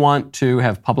 You want to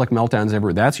have public meltdowns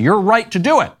everywhere? That's your right to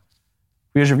do it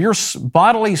because of your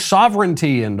bodily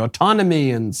sovereignty and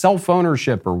autonomy and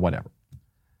self-ownership or whatever.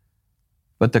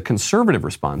 But the conservative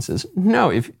response is, no,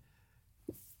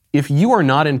 if you are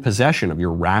not in possession of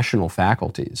your rational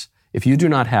faculties, if you do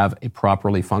not have a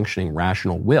properly functioning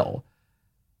rational will,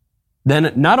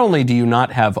 then not only do you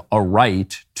not have a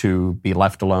right to be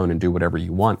left alone and do whatever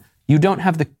you want, you don't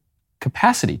have the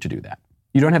capacity to do that.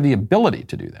 You don't have the ability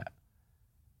to do that.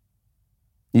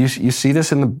 You see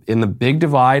this in the big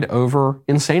divide over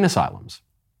insane asylums.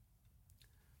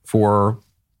 For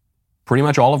pretty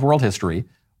much all of world history,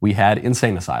 we had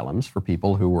insane asylums for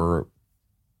people who were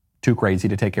too crazy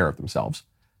to take care of themselves.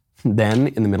 Then,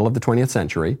 in the middle of the 20th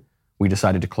century, we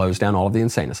decided to close down all of the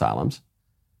insane asylums.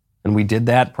 And we did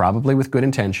that probably with good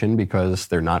intention because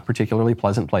they're not particularly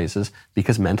pleasant places,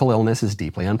 because mental illness is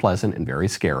deeply unpleasant and very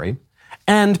scary,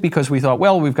 and because we thought,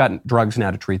 well, we've got drugs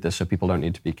now to treat this so people don't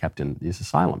need to be kept in these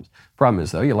asylums. Problem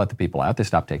is, though, you let the people out, they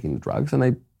stop taking the drugs, and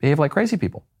they behave like crazy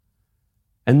people.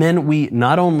 And then we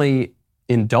not only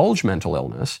indulge mental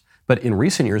illness, but in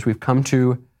recent years we've come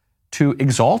to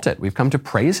exalt it. We've come to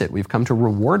praise it. We've come to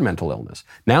reward mental illness.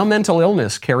 Now mental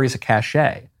illness carries a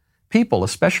cachet. People,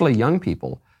 especially young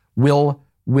people,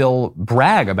 will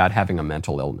brag about having a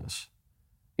mental illness.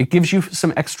 It gives you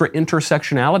some extra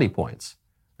intersectionality points.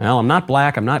 Well, I'm not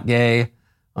black, I'm not gay,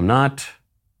 I'm not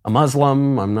a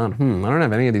Muslim, I don't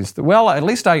have any of these. Well, at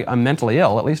least I'm mentally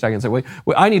ill. At least I can say, well,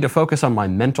 I need to focus on my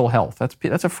mental health.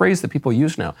 That's a phrase that people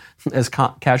use now as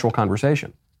casual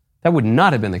conversation. That would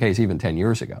not have been the case even 10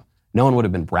 years ago. No one would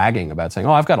have been bragging about saying,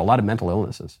 oh, I've got a lot of mental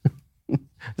illnesses.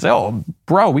 Say, oh,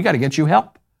 bro, we got to get you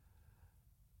help.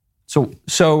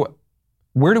 So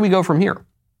where do we go from here?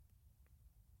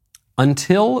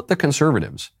 Until the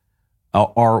conservatives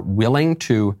are willing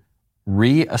to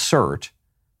reassert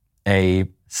a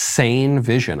sane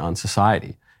vision on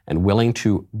society and willing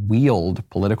to wield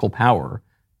political power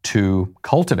to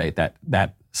cultivate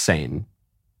that sane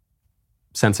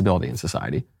sensibility in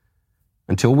society,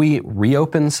 until we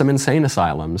reopen some insane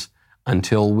asylums,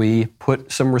 until we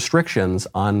put some restrictions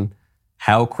on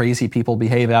how crazy people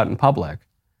behave out in public,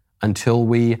 until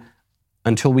we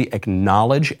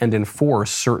acknowledge and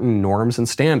enforce certain norms and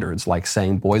standards, like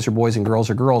saying boys are boys and girls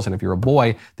are girls, and if you're a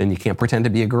boy, then you can't pretend to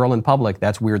be a girl in public.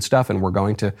 That's weird stuff, and we're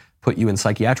going to put you in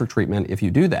psychiatric treatment if you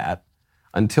do that.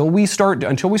 Until we start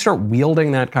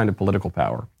wielding that kind of political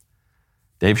power,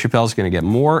 Dave Chappelle's going to get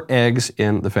more eggs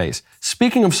in the face.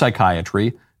 Speaking of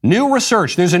psychiatry, new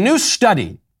research. There's a new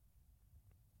study.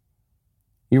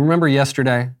 You remember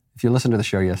yesterday, if you listened to the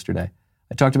show yesterday,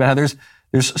 I talked about how there's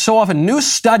so often new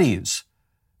studies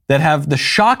that have the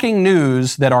shocking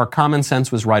news that our common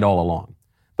sense was right all along.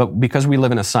 But because we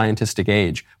live in a scientific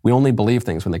age, we only believe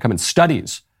things when they come in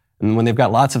studies and when they've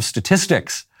got lots of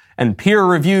statistics and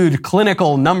peer-reviewed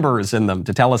clinical numbers in them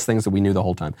to tell us things that we knew the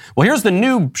whole time. Well, here's the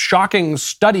new shocking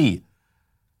study.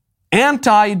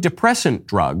 Antidepressant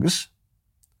drugs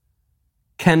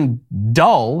can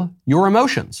dull your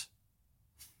emotions.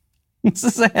 This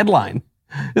is a headline.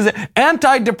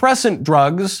 Antidepressant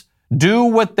drugs do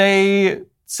what they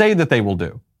say that they will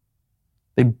do.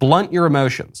 They blunt your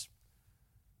emotions.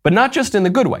 But not just in the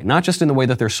good way, not just in the way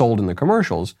that they're sold in the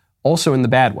commercials, also in the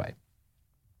bad way.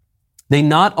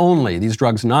 These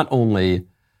drugs not only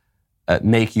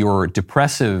make your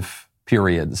depressive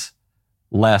periods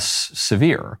less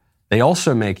severe, they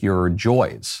also make your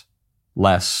joys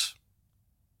less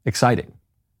exciting.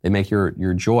 They make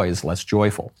your joys less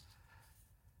joyful.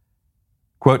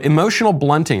 Quote, emotional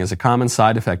blunting is a common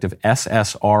side effect of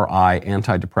SSRI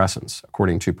antidepressants,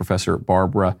 according to Professor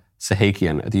Barbara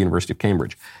Sahakian at the University of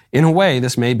Cambridge. In a way,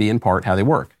 this may be in part how they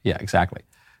work. Yeah, exactly.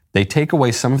 They take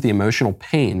away some of the emotional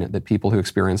pain that people who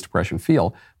experience depression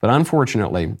feel, but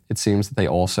unfortunately, it seems that they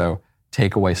also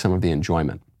take away some of the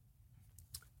enjoyment.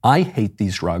 I hate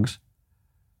these drugs.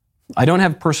 I don't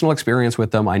have personal experience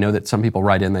with them. I know that some people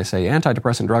write in, they say,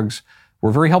 antidepressant drugs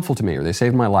were very helpful to me, or they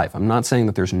saved my life. I'm not saying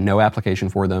that there's no application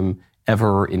for them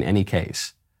ever in any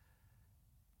case.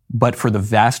 But for the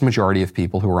vast majority of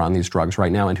people who are on these drugs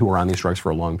right now and who are on these drugs for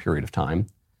a long period of time,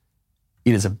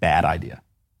 it is a bad idea.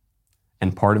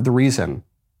 And part of the reason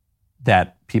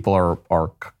that people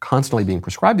are constantly being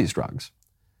prescribed these drugs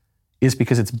is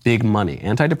because it's big money.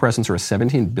 Antidepressants are a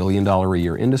 $17 billion a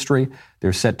year industry.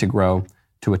 They're set to grow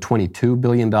to a $22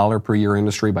 billion per year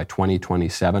industry by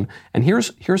 2027. And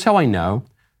here's how I know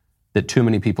that too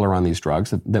many people are on these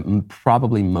drugs, that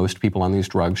probably most people on these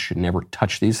drugs should never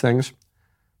touch these things.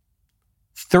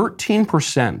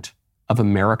 13% of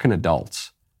American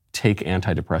adults take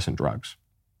antidepressant drugs.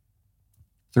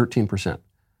 13%.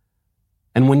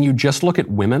 And when you just look at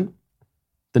women,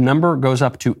 the number goes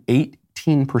up to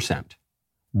 18%.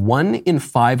 1 in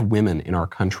 5 women in our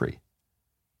country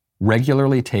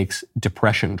regularly takes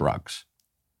depression drugs.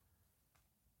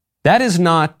 That is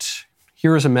not,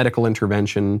 here is a medical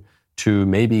intervention to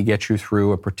maybe get you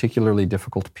through a particularly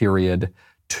difficult period,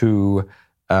 to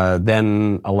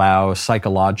then allow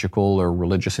psychological or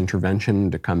religious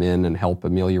intervention to come in and help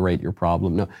ameliorate your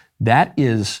problem. No, that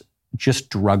is just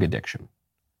drug addiction.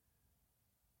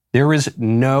 There is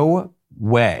no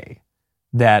way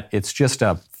that it's just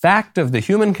a fact of the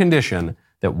human condition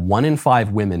that 1 in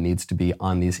 5 women needs to be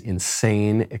on these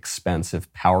insane,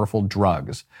 expensive, powerful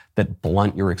drugs that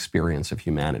blunt your experience of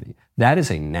humanity. That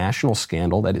is a national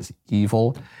scandal. That is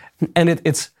evil. And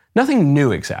it's nothing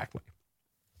new exactly,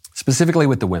 specifically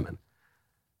with the women.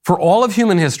 For all of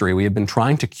human history, we have been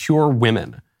trying to cure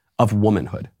women of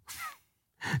womanhood.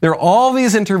 There are all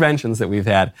these interventions that we've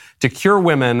had to cure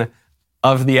women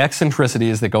of the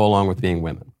eccentricities that go along with being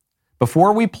women.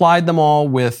 Before we plied them all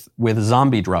with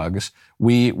zombie drugs,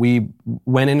 we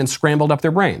went in and scrambled up their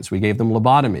brains. We gave them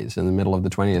lobotomies in the middle of the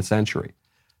 20th century.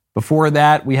 Before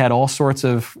that, we had all sorts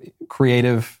of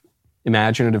creative,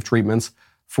 imaginative treatments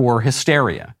for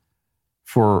hysteria,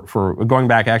 for going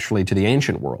back actually to the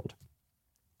ancient world.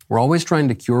 We're always trying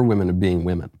to cure women of being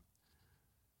women.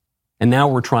 And now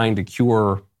we're trying to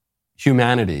cure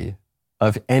humanity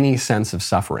of any sense of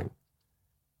suffering.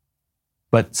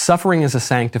 But suffering is a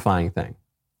sanctifying thing.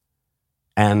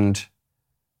 And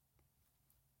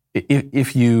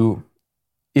if you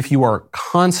are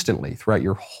constantly, throughout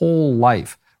your whole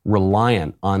life,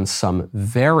 reliant on some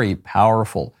very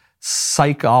powerful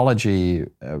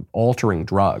psychology-altering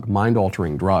drug,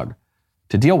 mind-altering drug,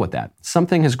 to deal with that,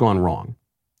 something has gone wrong.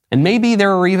 And maybe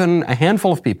there are even a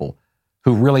handful of people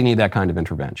who really need that kind of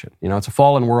intervention. You know, it's a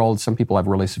fallen world. Some people have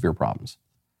really severe problems.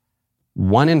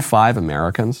 1 in 5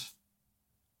 Americans?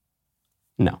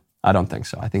 No, I don't think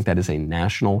so. I think that is a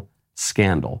national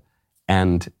scandal.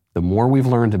 And the more we've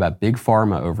learned about big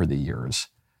pharma over the years,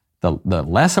 the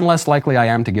less and less likely I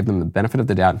am to give them the benefit of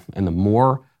the doubt, and the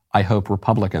more I hope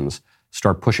Republicans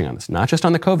start pushing on this, not just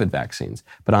on the COVID vaccines,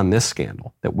 but on this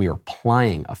scandal, that we are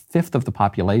plying 1/5 of the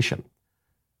population,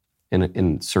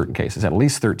 in certain cases, at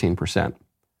least 13%,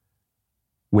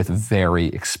 with very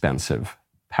expensive,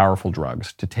 powerful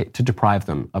drugs to deprive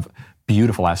them of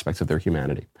beautiful aspects of their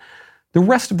humanity. The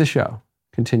rest of the show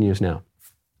continues now.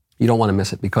 You don't want to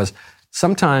miss it, because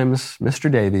sometimes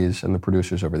Mr. Davies and the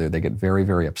producers over there, they get very,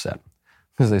 very upset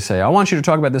because they say, I want you to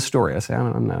talk about this story. I say, I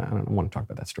don't want to talk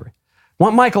about that story.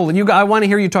 Michael, I want to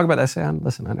hear you talk about that. I say,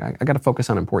 listen, I got to focus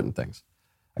on important things.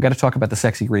 I got to talk about the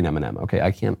sexy green M&M. Okay,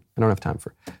 I don't have time for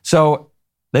it. So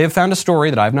they have found a story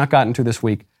that I've not gotten to this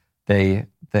week. They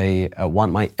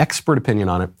want my expert opinion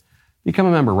on it. Become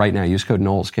a member right now. Use code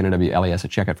Knowles, KNOWLES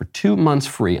at checkout for 2 months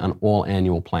free on all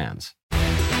annual plans.